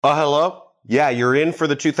Hello? Yeah, you're in for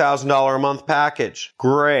the $2,000 a month package.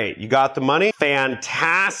 Great. You got the money?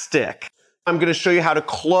 Fantastic. I'm going to show you how to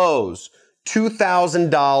close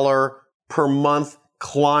 $2,000 per month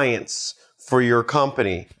clients for your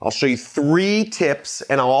company. I'll show you 3 tips,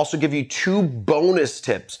 and I'll also give you 2 bonus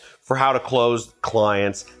tips for how to close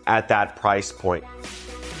clients at that price point.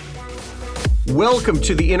 Welcome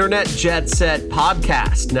to the Internet Jet Set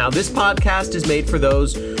podcast. Now, this podcast is made for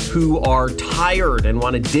those who are tired and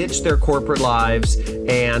want to ditch their corporate lives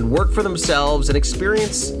and work for themselves and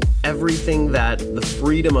experience everything that the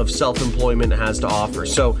freedom of self-employment has to offer.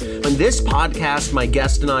 So on this podcast, my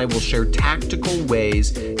guest and I will share tactical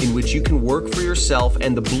ways in which you can work for yourself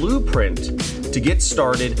and the blueprint to get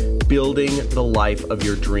started building the life of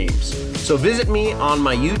your dreams. So visit me on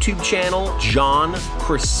my YouTube channel, John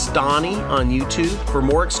Crestani on YouTube, for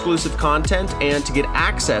more exclusive content and to get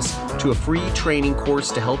access to a free training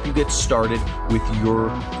course to help you get started with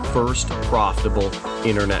your first profitable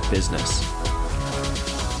internet business.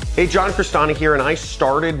 Hey, John Crestani here, and I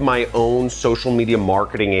started my own social media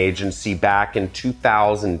marketing agency back in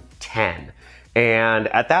 2010. And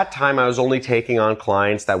at that time, I was only taking on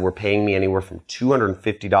clients that were paying me anywhere from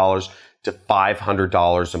 $250 to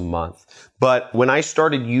 $500 a month. But when I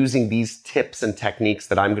started using these tips and techniques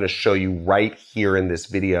that I'm going to show you right here in this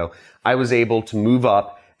video, I was able to move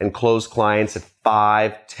up and close clients at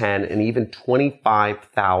 $5,000, $10,000, and even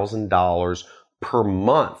 $25,000 per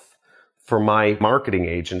month for my marketing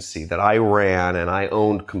agency that I ran and I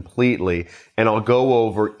owned completely. And I'll go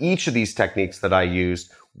over each of these techniques that I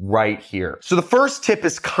used right here. So the first tip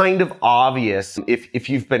is kind of obvious if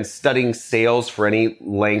you've been studying sales for any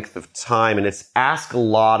length of time, and it's ask a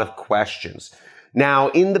lot of questions. Now,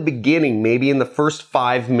 in the beginning, maybe in the first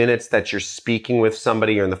 5 minutes that you're speaking with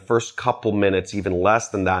somebody, or in the first couple minutes, even less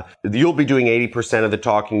than that, you'll be doing 80% of the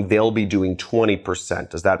talking, they'll be doing 20%.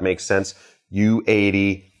 Does that make sense? You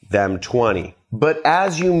 80, them 20. But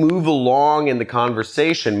as you move along in the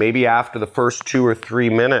conversation, maybe after the first 2 or 3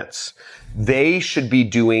 minutes, they should be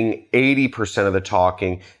doing 80% of the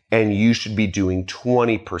talking and you should be doing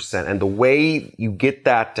 20%. And the way you get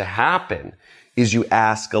that to happen is you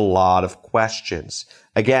ask a lot of questions.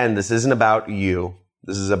 Again, this isn't about you.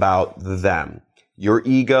 This is about them. Your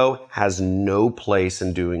ego has no place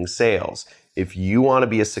in doing sales. If you want to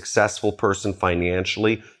be a successful person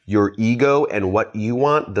financially, your ego and what you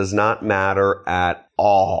want does not matter at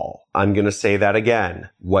all. I'm going to say that again.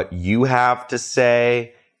 What you have to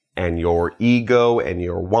say and your ego and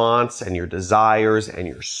your wants and your desires and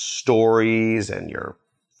your stories and your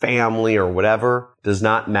family or whatever does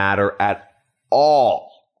not matter at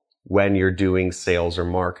all when you're doing sales or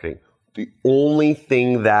marketing. The only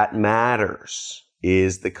thing that matters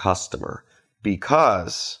is the customer,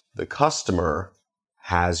 because the customer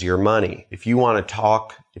has your money. If you want to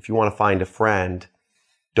talk, if you want to find a friend,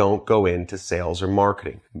 don't go into sales or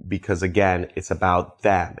marketing, because again, it's about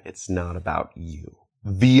them. It's not about you.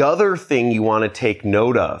 The other thing you want to take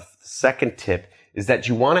note of, the second tip, is that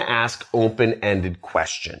you want to ask open-ended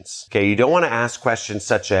questions. Okay, you don't want to ask questions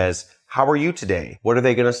such as, how are you today? What are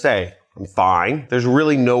they going to say? I'm fine. There's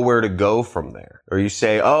really nowhere to go from there. Or you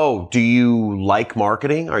say, oh, do you like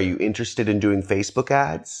marketing? Are you interested in doing Facebook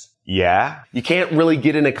ads? Yeah. You can't really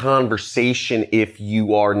get in a conversation if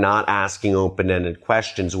you are not asking open-ended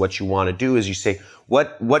questions. What you want to do is you say,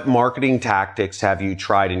 what marketing tactics have you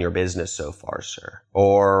tried in your business so far, sir?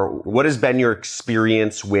 Or what has been your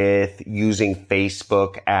experience with using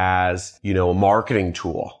Facebook as, a marketing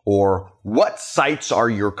tool? Or what sites are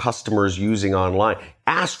your customers using online?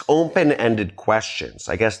 Ask open-ended questions.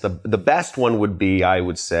 I guess the best one would be, I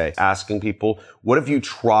would say, asking people, what have you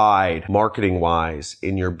tried marketing-wise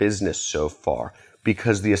in your business so far?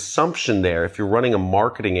 Because the assumption there, if you're running a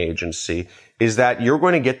marketing agency, is that you're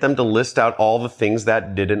going to get them to list out all the things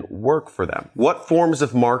that didn't work for them. What forms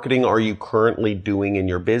of marketing are you currently doing in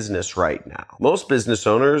your business right now? Most business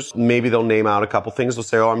owners, maybe they'll name out a couple things. They'll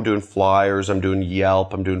say, oh, I'm doing flyers, I'm doing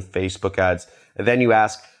Yelp, I'm doing Facebook ads. And then you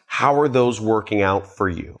ask, how are those working out for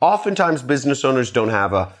you? Oftentimes, business owners don't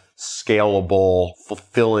have a scalable,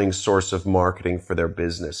 fulfilling source of marketing for their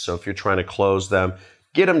business. So if you're trying to close them,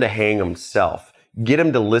 get them to hang themselves. Get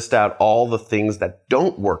them to list out all the things that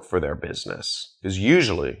don't work for their business. Because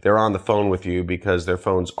usually they're on the phone with you because their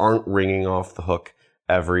phones aren't ringing off the hook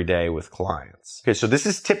every day with clients. Okay, so this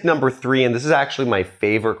is tip number 3, and this is actually my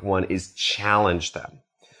favorite one, is challenge them.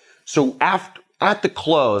 So at the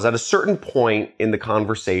close, at a certain point in the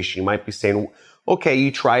conversation, you might be saying, okay,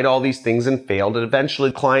 you tried all these things and failed, and eventually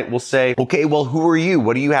the client will say, okay, well, who are you?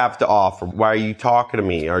 What do you have to offer? Why are you talking to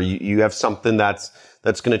me? You have something that's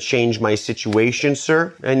that's going to change my situation,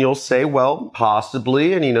 sir? And you'll say, well,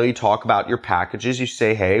 possibly. And, you talk about your packages. You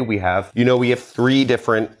say, hey, we have 3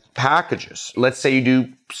 different packages. Let's say you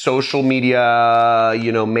do social media,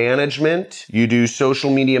 management. You do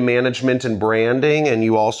social media management and branding, and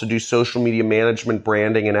you also do social media management,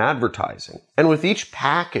 branding, and advertising. And with each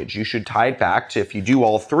package, you should tie it back to if you do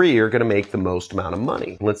all 3, you're going to make the most amount of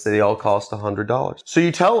money. Let's say they all cost $100. So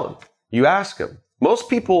you tell them, you ask them. Most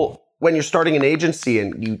people, when you're starting an agency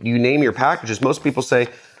and you name your packages, most people say,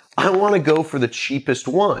 I want to go for the cheapest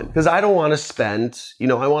one because I don't want to spend,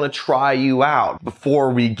 I want to try you out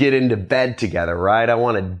before we get into bed together, right? I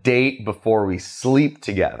want to date before we sleep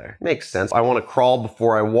together. Makes sense. I want to crawl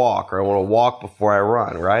before I walk, or I want to walk before I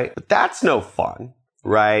run, right? But that's no fun,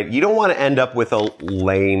 right? You don't want to end up with a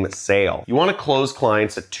lame sale. You want to close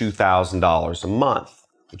clients at $2,000 a month,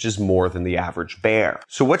 which is more than the average bear.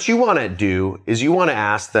 So what you want to do is you want to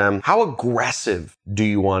ask them, how aggressive do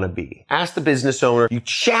you want to be? Ask the business owner, you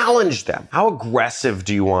challenge them. How aggressive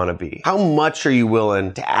do you want to be? How much are you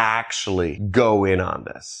willing to actually go in on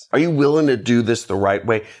this? Are you willing to do this the right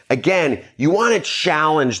way? Again, you want to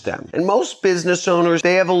challenge them. And most business owners,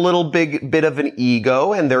 they have a little bit of an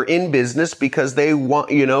ego, and they're in business because they want,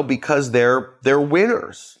 because they're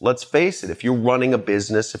winners. Let's face it. If you're running a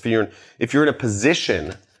business, if you're in a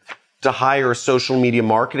position to hire a social media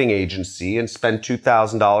marketing agency and spend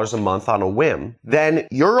 $2,000 a month on a whim, then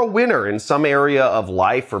you're a winner in some area of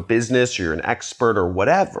life or business, or you're an expert or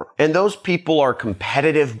whatever. And those people are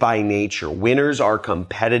competitive by nature. Winners are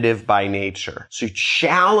competitive by nature. So you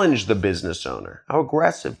challenge the business owner. How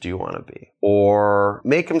aggressive do you want to be? Or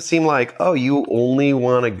make them seem like, oh, you only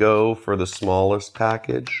want to go for the smallest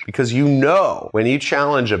package? Because when you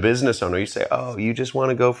challenge a business owner, you say, oh, you just want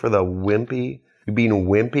to go for the wimpy? You're being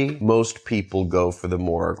wimpy? Most people go for the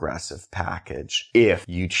more aggressive package if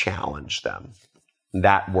you challenge them.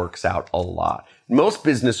 That works out a lot. Most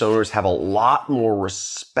business owners have a lot more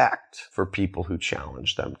respect for people who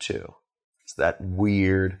challenge them too. It's that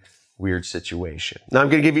weird situation. Now I'm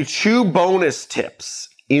going to give you 2 bonus tips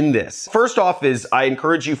in this. First off is I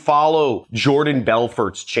encourage you follow Jordan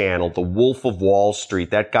Belfort's channel, The Wolf of Wall Street.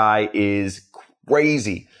 That guy is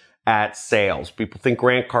crazy at sales. People think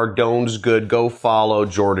Grant Cardone's good. Go follow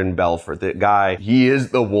Jordan Belfort. That guy, he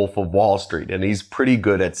is the Wolf of Wall Street, and he's pretty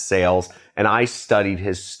good at sales. And I studied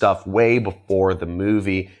his stuff way before the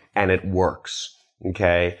movie, and it works.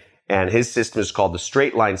 Okay. And his system is called the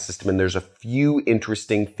straight line system. And there's a few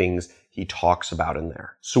interesting things he talks about in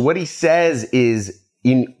there. So what he says is,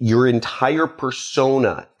 in your entire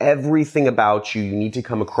persona, everything about you need to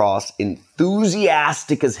come across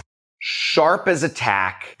enthusiastic as sharp as a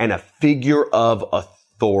tack, and a figure of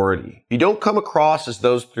authority. If you don't come across as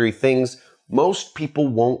those 3 things, most people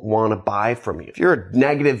won't want to buy from you. If you're a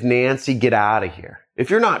negative Nancy, get out of here. If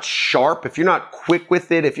you're not sharp, if you're not quick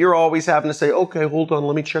with it, if you're always having to say, okay, hold on,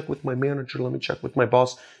 let me check with my manager, let me check with my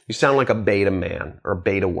boss, you sound like a beta man or a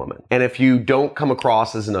beta woman. And if you don't come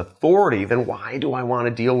across as an authority, then why do I want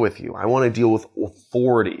to deal with you? I want to deal with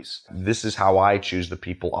authorities. This is how I choose the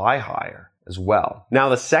people I hire as well. Now,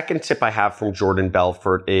 the second tip I have from Jordan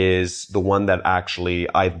Belfort is the one that actually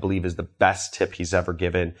I believe is the best tip he's ever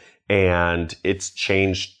given. And it's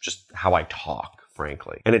changed just how I talk,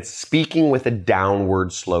 frankly. And it's speaking with a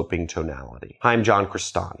downward sloping tonality. Hi, I'm John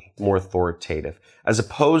Crestani, more authoritative. As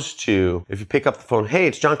opposed to, if you pick up the phone, hey,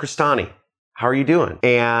 it's John Crestani. How are you doing?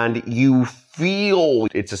 And you feel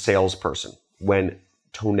it's a salesperson when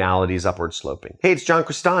tonality is upward sloping. Hey, it's John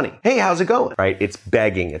Crestani. Hey, how's it going? Right? It's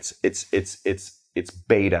begging. It's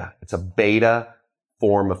beta. It's a beta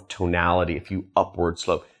form of tonality if you upward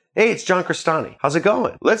slope. Hey, it's John Crestani. How's it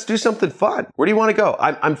going? Let's do something fun. Where do you want to go?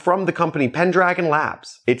 I'm from the company Pendragon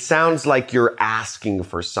Labs. It sounds like you're asking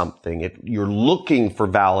for something. You're looking for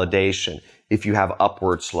validation if you have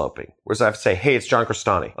upward sloping. Whereas I have to say, hey, it's John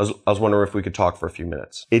Crestani. I was wondering if we could talk for a few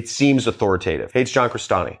minutes. It seems authoritative. Hey, it's John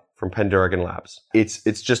Crestani from Pendragon Labs.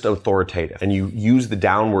 It's just authoritative. And you use the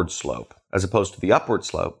downward slope as opposed to the upward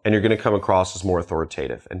slope, and you're going to come across as more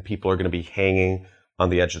authoritative. And people are going to be hanging on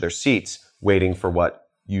the edge of their seats, waiting for what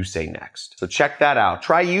you say next. So check that out.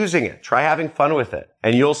 Try using it. Try having fun with it.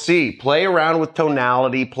 And you'll see, play around with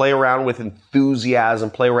tonality, play around with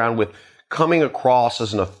enthusiasm, play around with coming across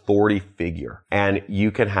as an authority figure. And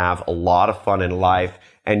you can have a lot of fun in life,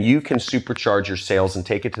 and you can supercharge your sales and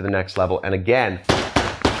take it to the next level. And again,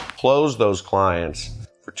 close those clients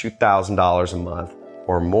for $2,000 a month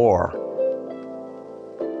or more.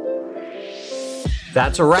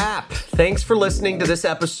 That's a wrap. Thanks for listening to this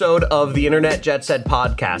episode of the Internet Jet Set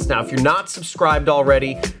podcast. Now, if you're not subscribed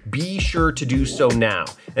already, be sure to do so now.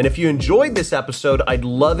 And if you enjoyed this episode, I'd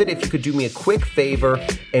love it if you could do me a quick favor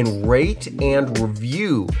and rate and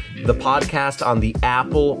review the podcast on the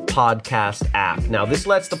Apple Podcast app. Now, this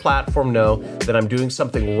lets the platform know that I'm doing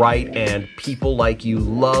something right and people like you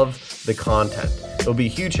love the content. It'll be a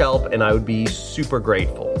huge help and I would be super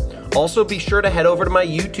grateful. Also, be sure to head over to my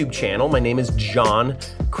YouTube channel. My name is John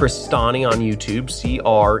Crestani on YouTube,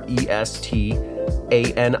 Crestani,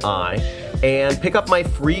 and pick up my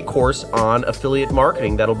free course on affiliate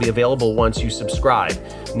marketing that'll be available once you subscribe.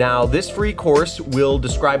 Now, this free course will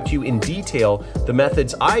describe to you in detail the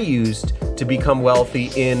methods I used to become wealthy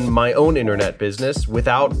in my own internet business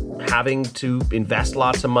without having to invest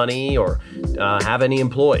lots of money or have any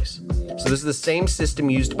employees. So this is the same system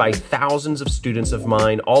used by thousands of students of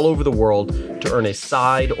mine all over the world to earn a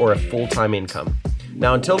side or a full-time income.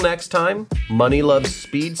 Now, until next time, money loves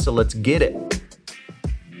speed, so let's get it.